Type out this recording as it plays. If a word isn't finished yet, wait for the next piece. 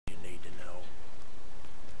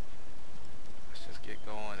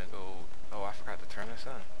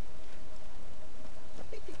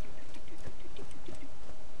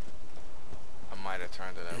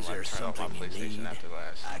PlayStation after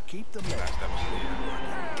last. I keep the Last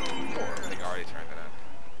episode. I think I already turned it on.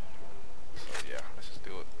 So yeah, let's just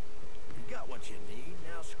do it. You got what you need,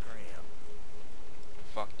 now scram.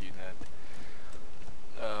 Fuck you, Ned.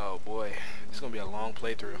 Oh boy, it's gonna be a long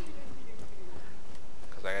playthrough.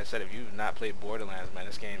 Cause like I said, if you've not played Borderlands, man,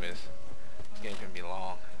 this game can be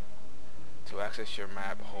long. To access your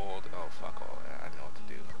map, hold. Oh fuck all that. I know what to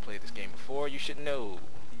do. I played this game before. You should know.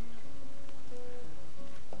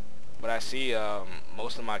 But I see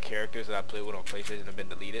most of my characters that I played with on PlayStation have been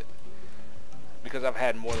deleted because I've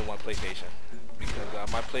had more than one PlayStation.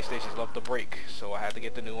 Because my PlayStation's left to break, so I had to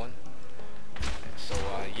get the new one. So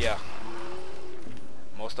yeah,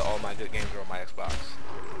 most of all my good games are on my Xbox.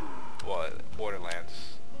 Well,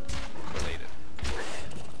 Borderlands related.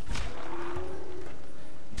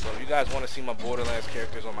 So if you guys want to see my Borderlands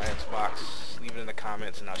characters on my Xbox, leave it in the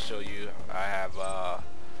comments and I'll show you. I have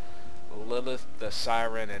Lilith the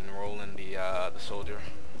Siren and Roland the soldier.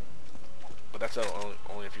 But that's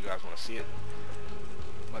only if you guys want to see it.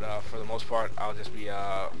 But for the most part, I'll just be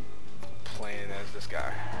playing as this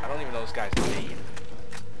guy. I don't even know this guy's name.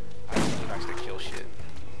 I just really likes to kill shit.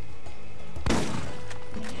 I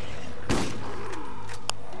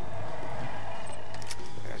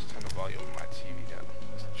should turn the volume on my TV down.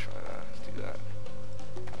 Let's try that. Let's do that.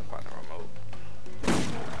 Gotta find the remote.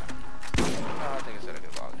 No, I think it's at a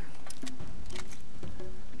good volume.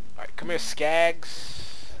 Alright, come here, Skags.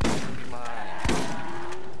 Be mine.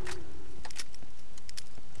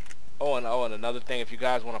 Oh, and another thing, if you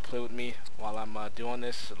guys want to play with me while I'm doing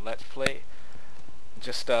this Let's Play,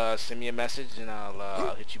 just send me a message and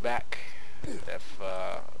I'll hit you back if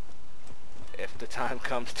the time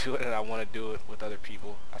comes to it and I want to do it with other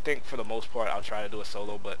people. I think for the most part I'll try to do it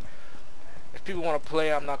solo, but if people want to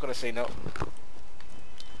play, I'm not going to say no.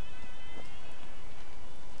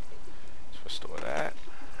 Let's restore that.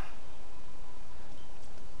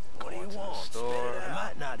 What do you want, store. I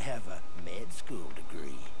might not have a med school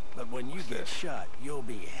degree, but when you get shot, you'll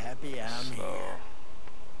be happy I'm here.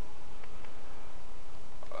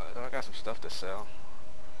 I got some stuff to sell.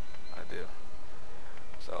 I do.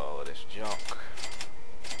 So this junk.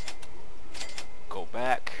 Go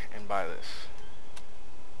back and buy this.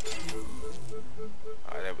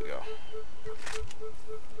 Alright, there we go.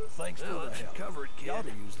 Thanks for the help. Covered, kid. You ought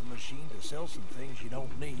to use the machine to sell some things you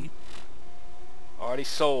don't need. Already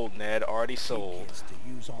sold, Ned. Already sold. Kids to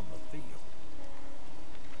use on the field.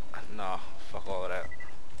 Nah, fuck all of that.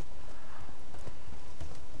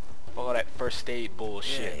 Fuck all that first aid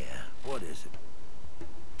bullshit. Yeah. What is it?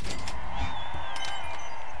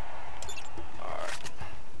 Alright.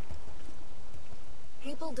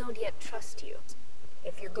 People don't yet trust you.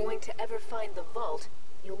 If you're going to ever find the vault,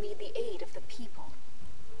 you'll need the aid of the people.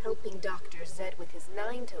 Helping Dr. Zed with his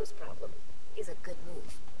nine-toes problem is a good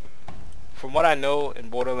move. From what I know in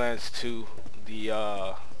Borderlands 2,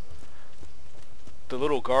 the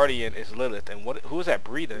little guardian is Lilith, and who is that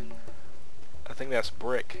breathing? I think that's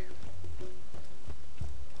Brick.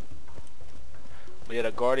 But yeah,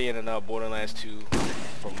 the guardian in Borderlands 2,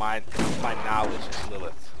 from my knowledge, is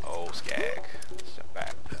Lilith. Oh, Skag. Let's jump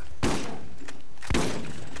back.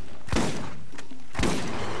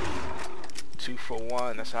 Two for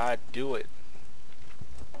one. That's how I do it.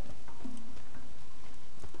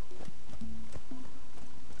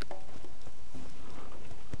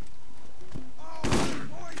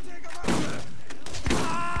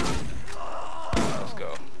 Let's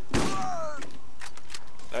go.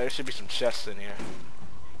 There should be some chests in here.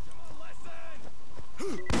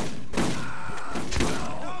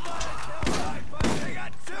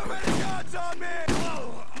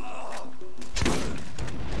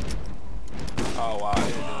 Oh wow, I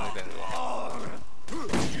didn't do anything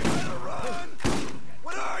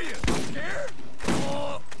What are you? Scared?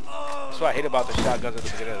 That's what I hate about the shotguns at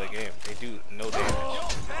the beginning of the game. They do no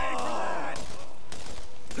damage.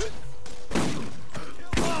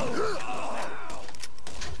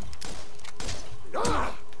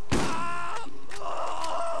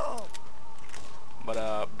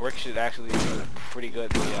 But Brick should actually be pretty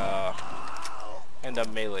good in the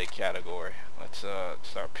melee category. Let's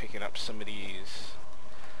start picking up some of these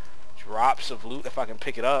drops of loot if I can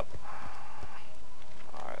pick it up.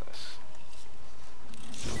 Alright, let's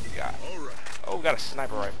see what we got. Oh, we got a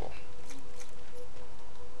sniper rifle.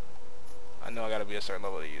 I know I gotta be a certain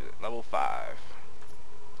level to use it. Level 5.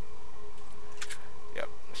 Yep,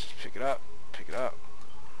 let's just pick it up, get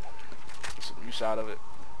some use out of it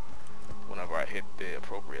whenever I hit the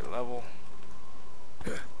appropriate level.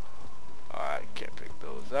 Alright, can't pick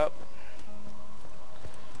those up.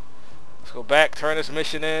 Let's go back, turn this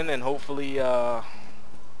mission in, and hopefully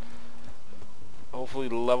hopefully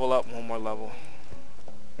level up one more level.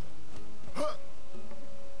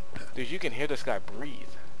 Dude, you can hear this guy breathe.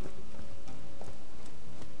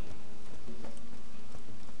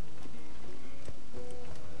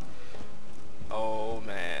 Oh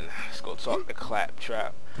man, let's go talk to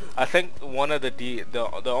Claptrap. I think one of the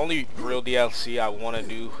only real DLC I want to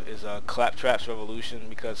do is Claptrap's Revolution,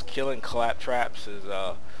 because killing Claptraps is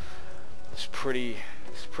it's pretty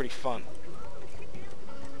fun.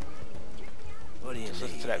 What do you Just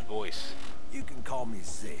listen need? to that voice. You can call me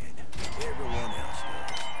Zed. Everyone else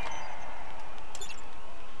does.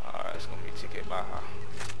 Alright, it's gonna be TK Baja.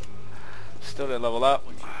 Still didn't level up.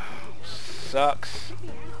 Sucks.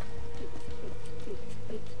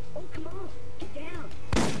 Oh, come on, get down.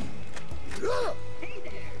 Hey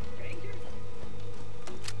there, stranger.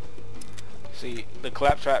 See, the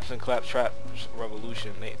Claptraps and Claptrap's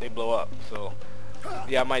Revolution, they blow up. So,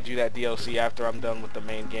 yeah, I might do that DLC after I'm done with the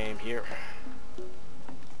main game here.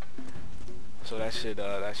 So that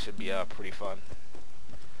should be pretty fun.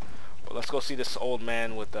 But let's go see this old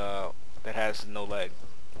man with that has no leg.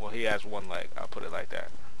 Well, he has one leg. I'll put it like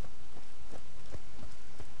that.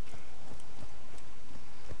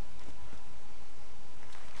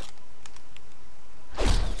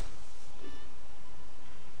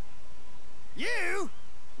 You?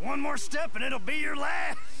 One more step and it'll be your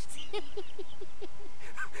last.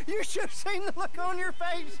 You should have seen the look on your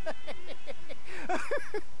face.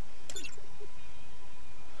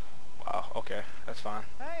 Wow, okay, that's fine.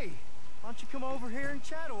 Hey, why don't you come over here and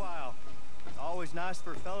chat a while? It's always nice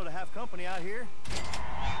for a fellow to have company out here.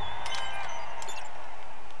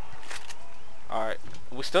 Alright,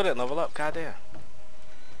 we still didn't level up, goddamn.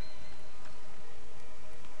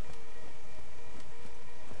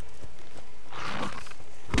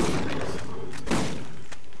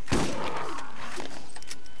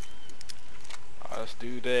 Alright, let's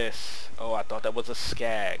do this. Oh, I thought that was a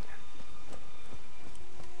skag.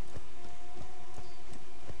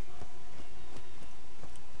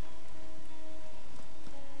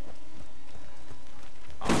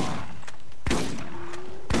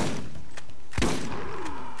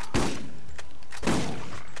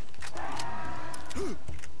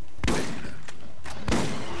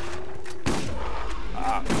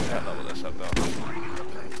 That leveled us up though.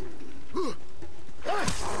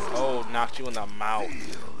 Oh, knocked you in the mouth.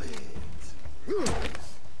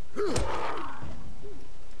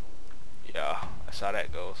 Yeah, that's how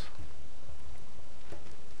that goes.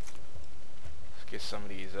 Let's get some of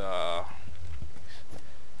these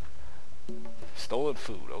stolen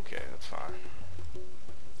food. Okay, that's fine.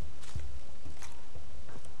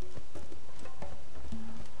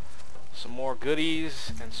 Some more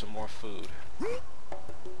goodies and some more food.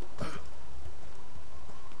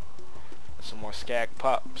 Some more skag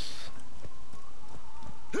pups.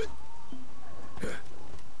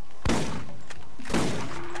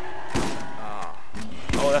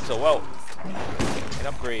 Oh, that's a whelp. An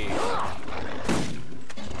upgrade.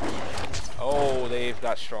 Oh, they've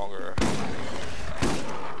got stronger.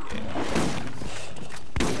 Yeah.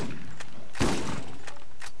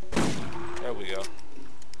 There we go.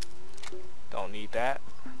 Don't need that.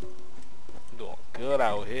 I'm doing good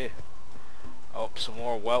out here. Oh, some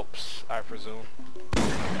more whelps, I presume.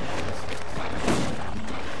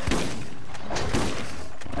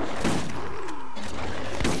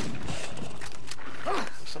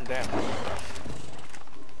 Some damage.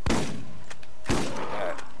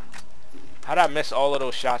 How'd I miss all of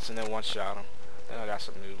those shots and then one shot him? Then I got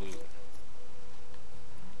some new loot.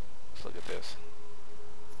 Let's look at this.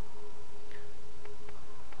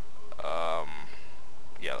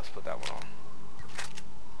 Yeah, let's put that one on.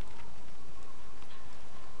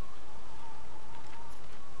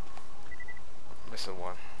 Missing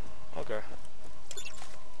one. Okay.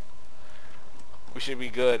 We should be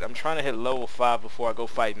good. I'm trying to hit level 5 before I go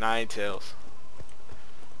fight Ninetales.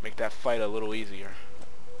 Make that fight a little easier.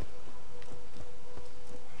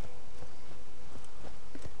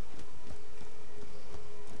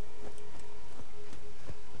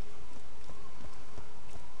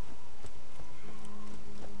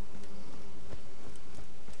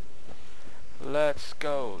 Let's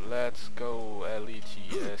go,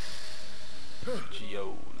 L-E-T-S-G-O,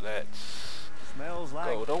 let's Smells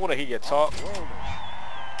like go. Don't want to hear you talk.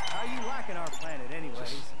 How you liking our planet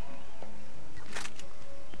anyways?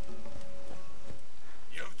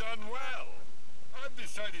 You've done well. I've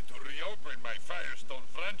decided to reopen my Firestone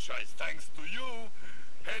franchise thanks to you.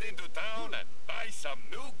 Head into town and buy some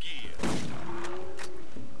new gear.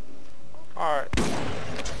 Alright.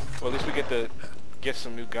 Well, at least we get to get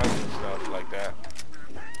some new guns and stuff like that.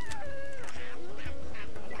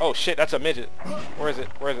 Oh shit, that's a midget. Where is it?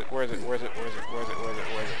 Where is it? Where is it? Where is it? Where is it? Where is it? Where is it?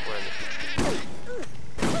 Where is it? Where is it?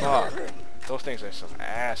 Fuck. Those things are some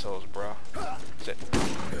assholes, bro. Shit.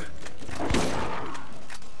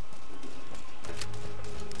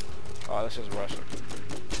 Oh, this is Russian.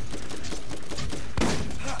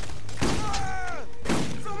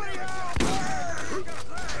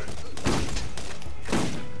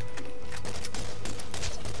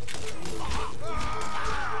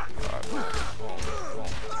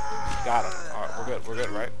 Got him. Alright, we're good,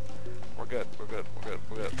 right? We're good.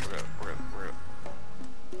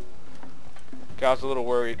 Okay, I was a little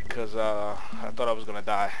worried because I thought I was gonna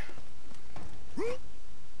die.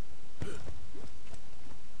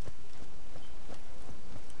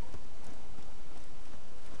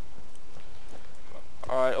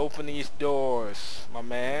 Alright, open these doors, my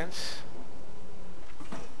mans.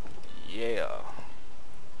 Yeah.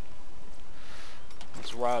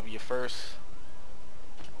 Let's rob you first.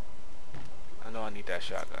 I know I need that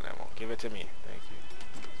shotgun ammo. Give it to me. Thank you.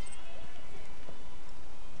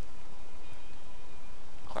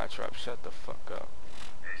 Claptrap, shut the fuck up.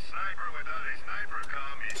 A sniper without a sniper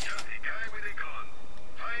comm is just a guy with a gun.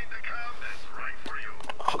 Find the comm that's right for you.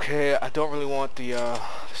 Okay, I don't really want the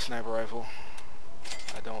sniper rifle.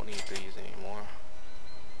 I don't need these anymore.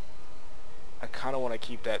 I kind of want to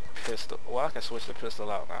keep that pistol. Well, I can switch the pistol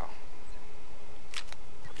out now.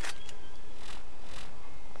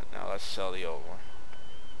 Now let's sell the old one.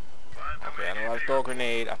 Okay, I know how to throw a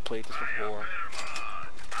grenade. I've played this before.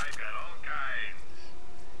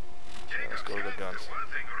 Okay, let's go to the guns.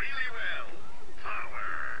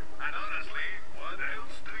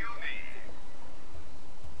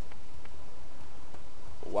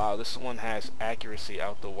 Wow, this one has accuracy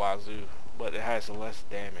out the wazoo, but it has less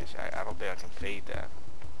damage. I don't think I can fade that.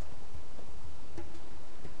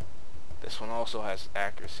 This one also has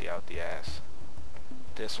accuracy out the ass.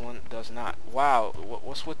 This one does not. Wow,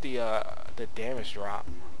 what's with the damage drop?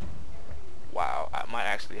 Wow, I might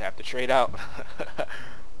actually have to trade out.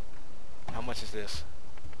 How much is this?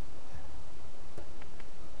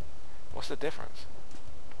 What's the difference?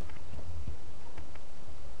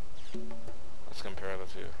 Let's compare the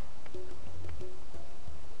two.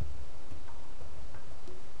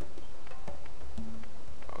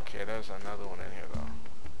 Okay, there's another one in here though.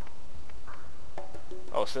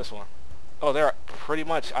 Oh, it's this one. Oh, they're pretty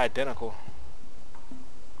much identical,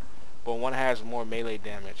 but one has more melee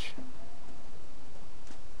damage.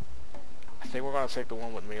 I think we're gonna take the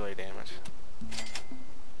one with melee damage.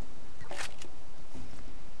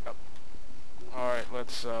 Yep. Alright,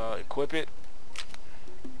 let's equip it.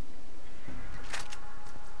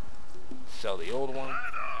 Sell the old one.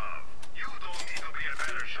 You don't need to be a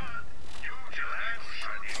better shot. You just have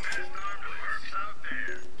to invest on the works out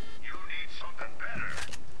there. You need something better.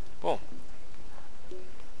 Boom.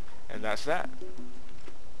 And that's that.